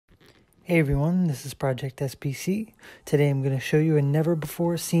Hey everyone, this is Project SPC. Today I'm going to show you a never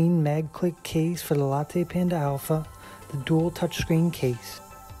before seen MagClick case for the LattePanda Alpha, the dual touchscreen case.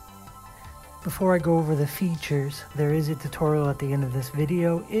 Before I go over the features, there is a tutorial at the end of this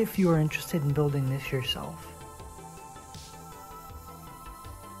video if you are interested in building this yourself.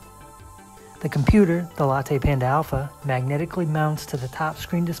 The computer, the LattePanda Alpha, magnetically mounts to the top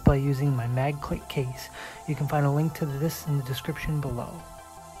screen display using my MagClick case. You can find a link to this in the description below.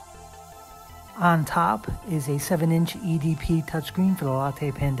 On top is a 7-inch EDP touchscreen for the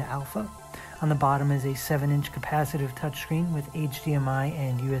LattePanda Alpha. On the bottom is a 7-inch capacitive touchscreen with HDMI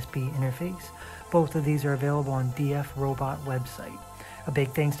and USB interface. Both of these are available on DFRobot website. A big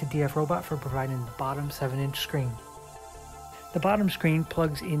thanks to DFRobot for providing the bottom 7-inch screen. The bottom screen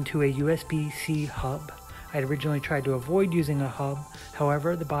plugs into a USB-C hub. I had originally tried to avoid using a hub,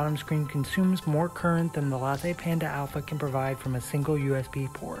 however the bottom screen consumes more current than the LattePanda Alpha can provide from a single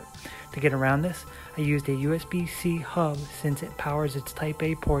USB port. To get around this, I used a USB-C hub since it powers its Type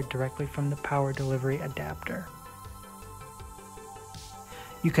A port directly from the power delivery adapter.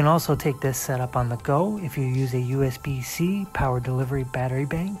 You can also take this setup on the go if you use a USB-C power delivery battery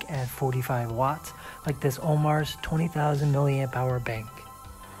bank at 45 watts, like this Omar's 20,000 milliamp hour bank.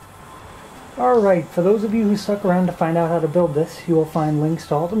 Alright, for those of you who stuck around to find out how to build this, you will find links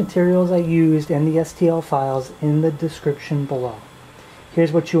to all the materials I used and the STL files in the description below.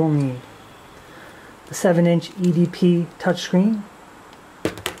 Here's what you will need. The 7-inch EDP touchscreen,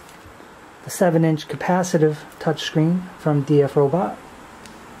 the 7-inch capacitive touchscreen from DFRobot,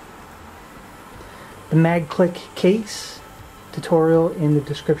 the MagClick case, tutorial in the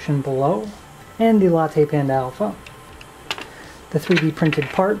description below, and the LattePanda Alpha, the 3D printed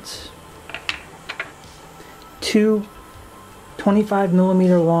parts, two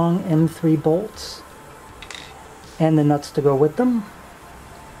 25mm long M3 bolts, and the nuts to go with them,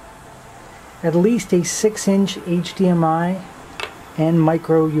 at least a 6-inch HDMI and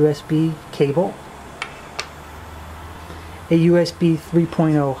micro USB cable, a USB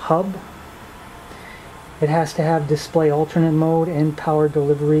 3.0 hub. It has to have display alternate mode and power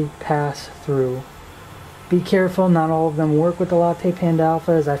delivery pass through. Be careful, not all of them work with the LattePanda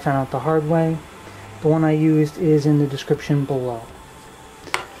Alpha, as I found out the hard way. The one I used is in the description below.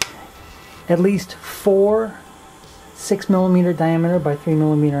 At least 4 6mm diameter by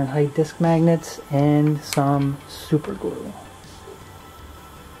 3mm in height disc magnets and some super glue.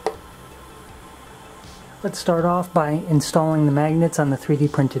 Let's start off by installing the magnets on the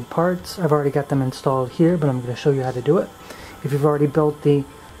 3D printed parts. I've already got them installed here, but I'm going to show you how to do it. If you've already built the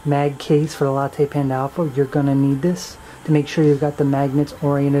mag case for the LattePanda Alpha, you're going to need this to make sure you've got the magnets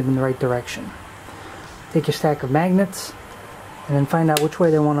oriented in the right direction. Take your stack of magnets and then find out which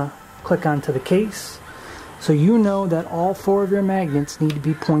way they want to click onto the case, so you know that all 4 of your magnets need to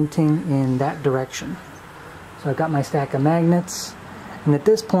be pointing in that direction. So I've got my stack of magnets, and at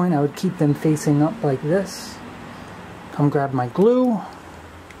this point I would keep them facing up like this. Come grab my glue,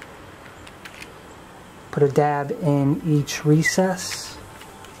 put a dab in each recess,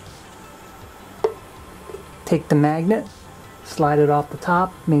 take the magnet, slide it off the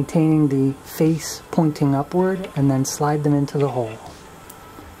top, maintaining the face pointing upward, and then slide them into the hole.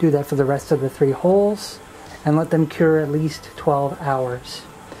 Do that for the rest of the 3 holes, and let them cure at least 12 hours.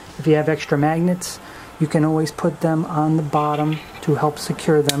 If you have extra magnets, you can always put them on the bottom to help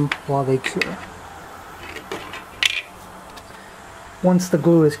secure them while they cure. Once the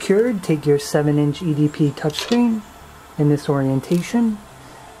glue is cured, take your 7-inch EDP touchscreen in this orientation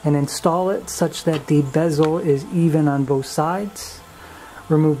and install it such that the bezel is even on both sides.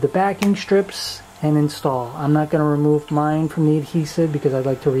 Remove the backing strips and install. I'm not going to remove mine from the adhesive because I'd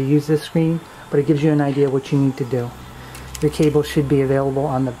like to reuse this screen, but it gives you an idea what you need to do. Your cable should be available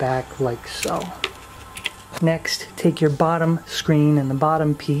on the back like so. Next, take your bottom screen and the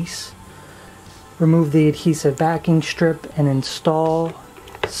bottom piece, remove the adhesive backing strip and install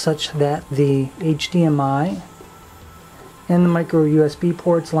such that the HDMI and the micro USB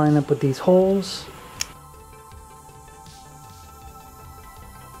ports line up with these holes.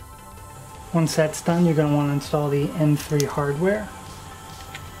 Once that's done, you're going to want to install the M3 hardware.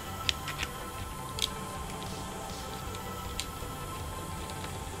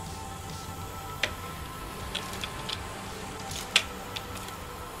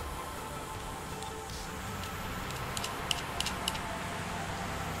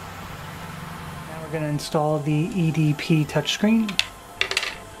 Now we're going to install the EDP touchscreen.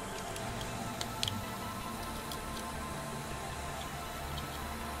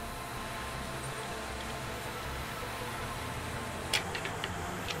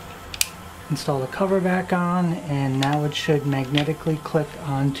 Install the cover back on, and now it should magnetically click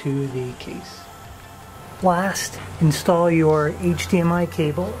onto the case. Last, install your HDMI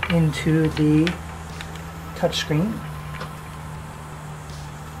cable into the touchscreen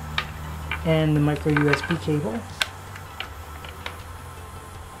and the micro USB cable.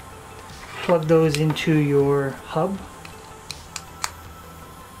 Plug those into your hub.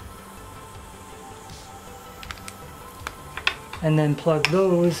 And then plug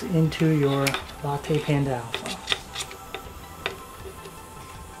those into your LattePanda Alpha.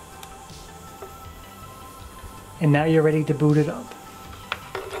 And now you're ready to boot it up.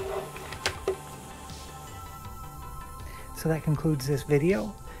 So that concludes this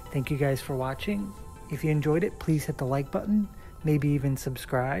video. Thank you guys for watching. If you enjoyed it, please hit the like button, maybe even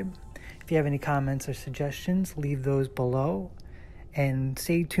subscribe. If you have any comments or suggestions, leave those below. And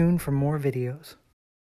stay tuned for more videos.